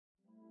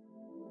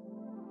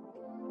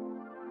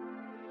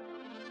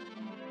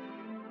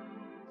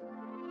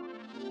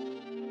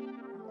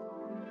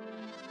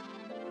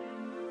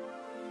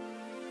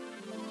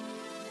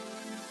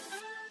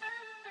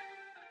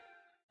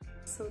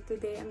So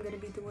today I'm gonna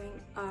be doing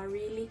a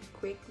really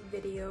quick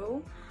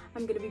video.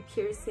 I'm gonna be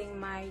piercing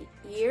my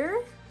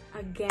ear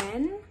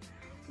again.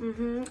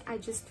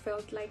 I just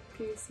felt like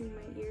piercing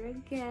my ear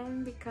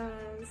again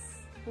because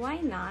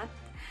why not?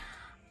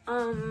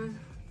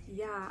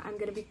 Yeah, I'm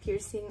gonna be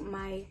piercing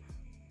my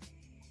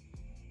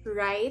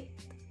right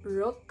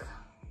rook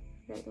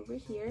right over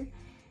here,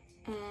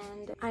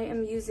 and I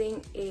am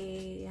using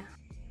a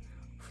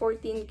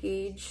 14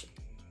 gauge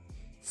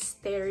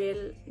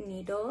sterile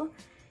needle,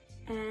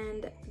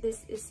 and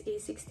this is a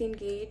 16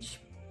 gauge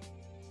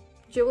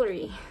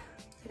jewelry.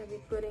 I'm gonna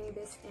be putting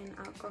this in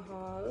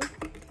alcohol.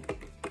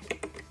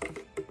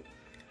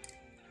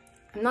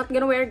 I'm not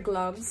gonna wear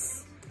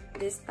gloves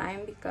this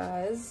time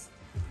because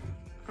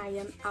I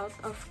am out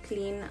of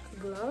clean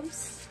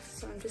gloves,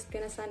 so I'm just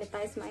gonna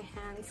sanitize my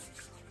hands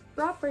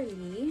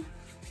properly.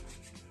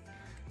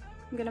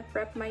 I'm gonna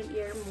prep my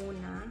ear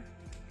muna.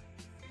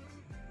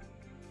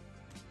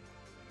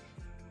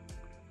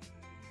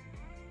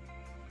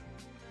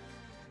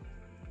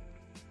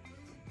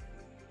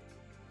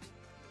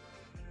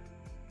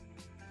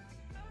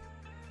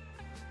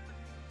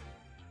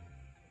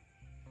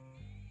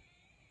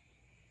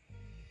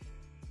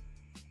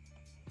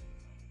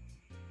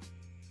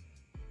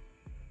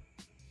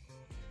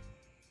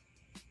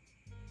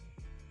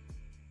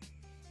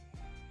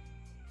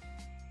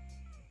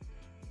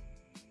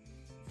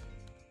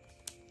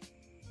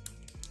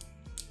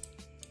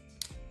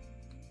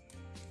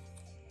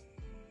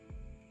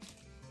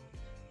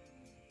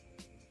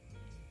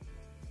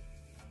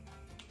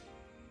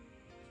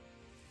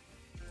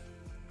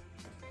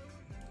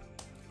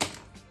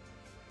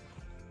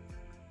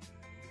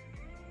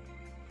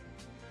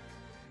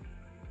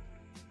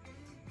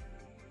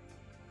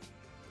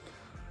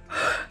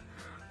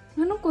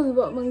 Ano ko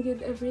ba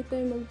manggid every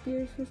time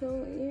mag-pierce sa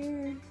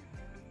ear?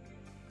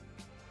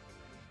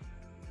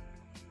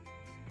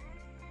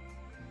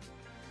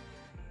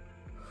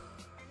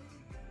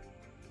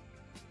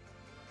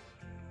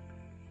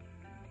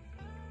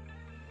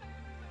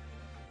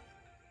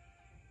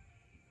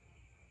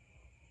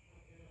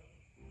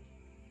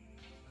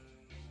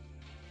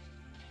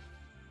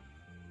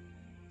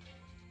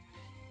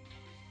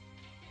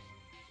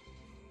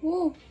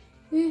 Whoa!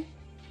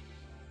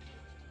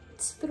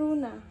 It's true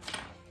na.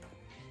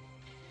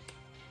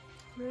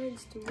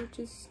 Rags to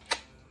riches.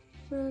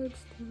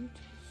 Rags to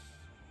riches.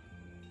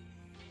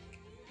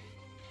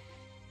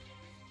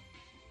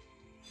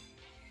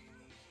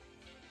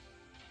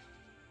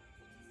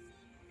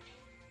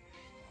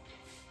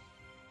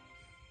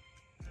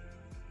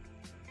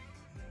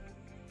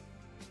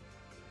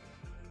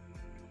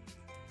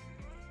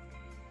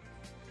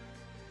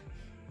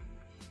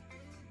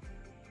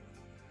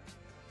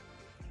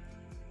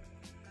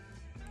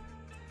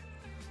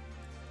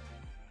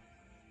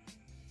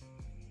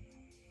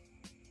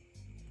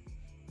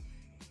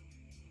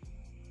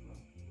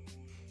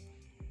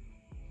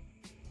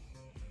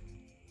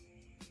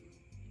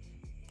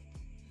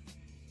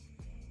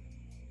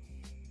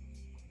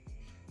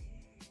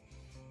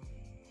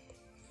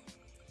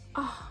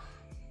 Ah,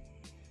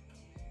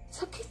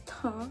 sakit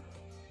ha?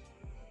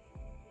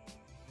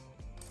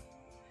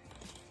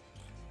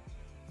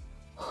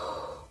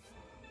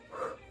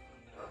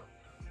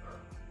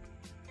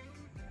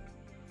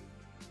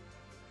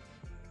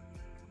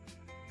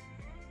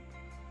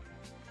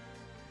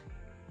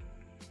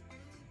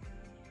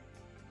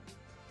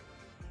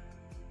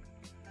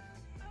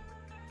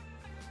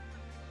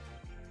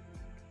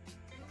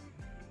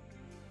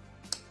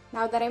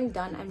 Now that I'm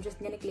done, I'm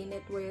just gonna clean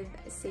it with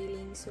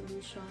saline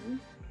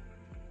solution.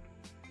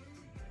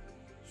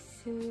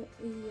 So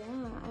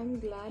yeah,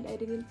 I'm glad I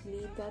didn't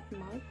bleed that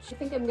much. I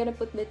think I'm gonna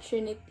put the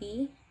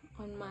Trinity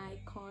on my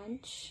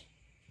conch.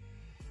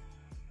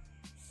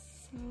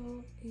 So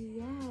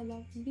yeah,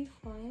 that would be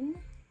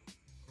fun.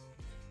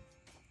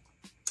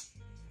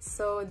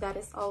 So that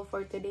is all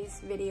for today's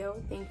video.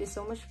 Thank you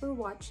so much for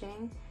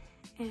watching,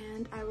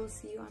 and I will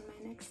see you on my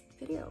next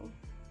video.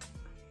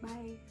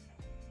 Bye.